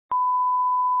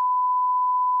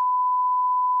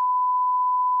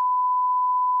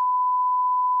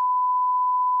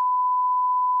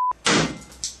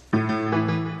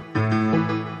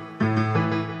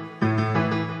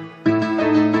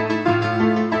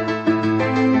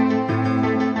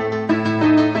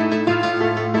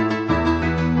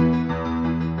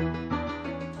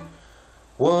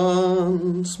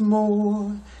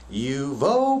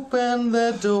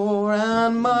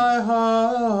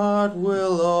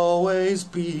always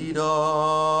be there.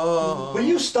 Will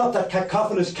you stop that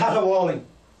cacophonous caterwauling?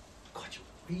 God, you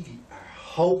really are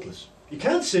hopeless. You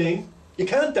can't sing, you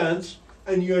can't dance,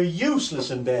 and you're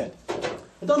useless in bed.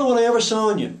 I don't know what I ever saw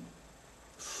in you.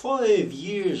 5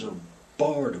 years of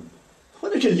boredom. Why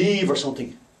don't you leave or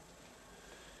something?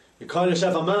 You call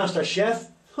yourself a master chef?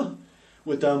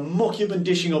 With the muck you've been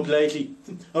dishing up lately,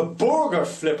 a burger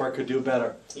flipper could do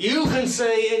better. You can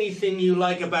say anything you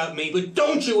like about me, but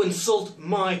don't you insult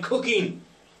my cooking.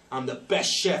 I'm the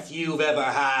best chef you've ever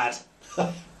had.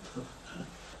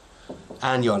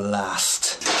 And your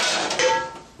last.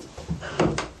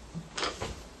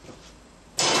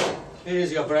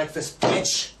 Here's your breakfast,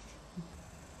 bitch.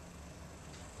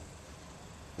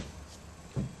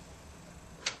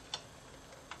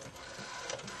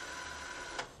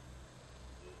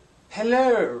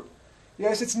 Hello.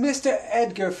 Yes, it's Mr.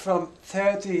 Edgar from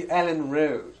 30 Ellen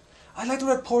Road. I'd like to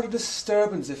report a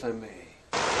disturbance, if I may.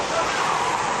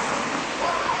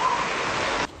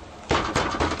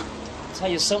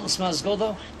 Tell you something smells good,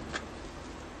 though.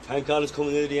 Thank God it's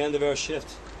coming near the end of our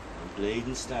shift. I'm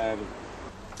bleeding starving.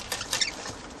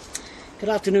 Good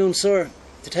afternoon, sir.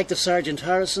 Detective Sergeant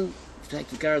Harrison,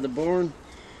 Detective Garda Bourne.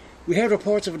 We heard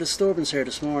reports of a disturbance here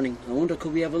this morning. I wonder,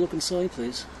 could we have a look inside,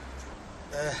 please?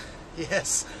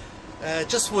 Yes.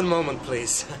 Just one moment,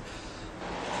 please.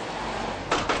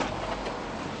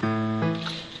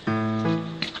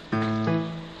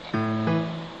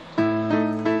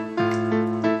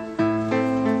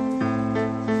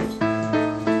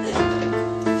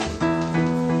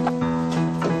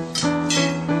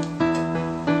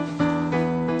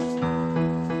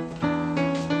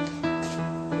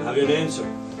 Have your name, sir?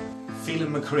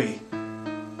 Phelan McCree.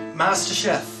 Master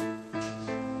Chef.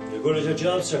 You're good at your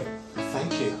job, sir.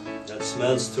 Thank you. That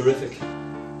smells terrific.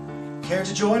 Care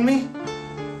to join me?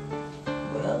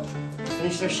 Well,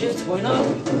 finish their shift, why not?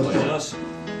 Why not?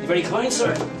 You're very kind,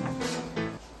 sir.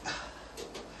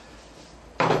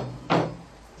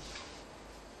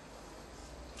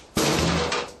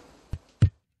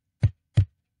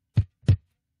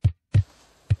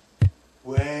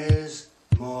 Where's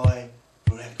my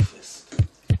breakfast?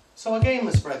 So I gave him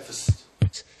his breakfast.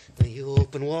 Now you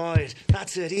open wide.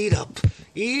 That's it. Eat up.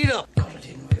 Eat up. God, I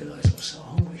didn't realise I was so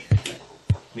hungry.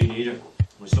 Me neither.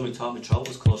 My stomach thought my throat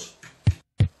was cut.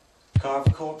 Carve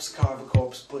a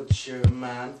corpse, butcher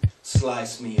man.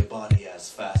 Slice me your body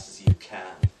as fast as you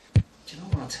can. Do you know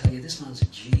what I'll tell you? This man's a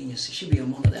genius. He should be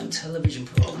on one of them television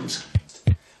programmes.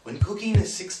 When cooking a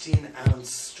 16-ounce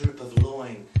strip of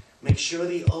loin, make sure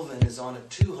the oven is on at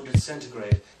 200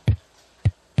 centigrade.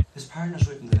 His partner's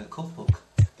written a cookbook.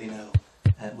 They know.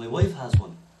 My wife has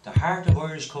one. The Heart of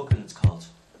Irish Cooking, it's called.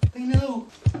 They know.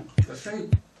 I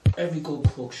think every good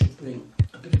cook should bring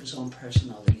a bit of his own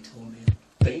personality to a meal.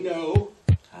 They know.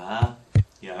 Ah,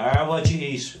 you are what you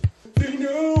eat. They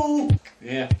know.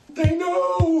 Yeah. They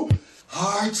know.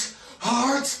 Heart,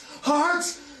 heart, heart.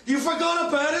 You forgot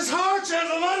about his heart,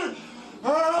 gentlemen.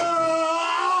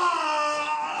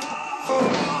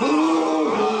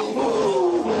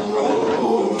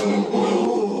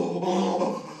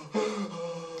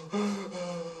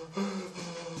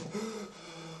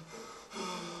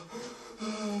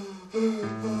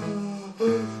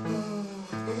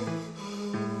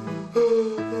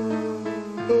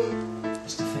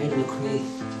 Mr. Phelan McCree,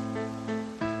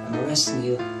 I'm arresting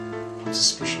you on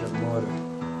suspicion of murder.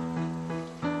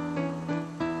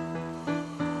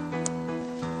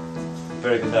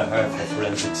 Very good that heart for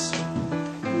forensics.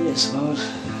 Yes, well,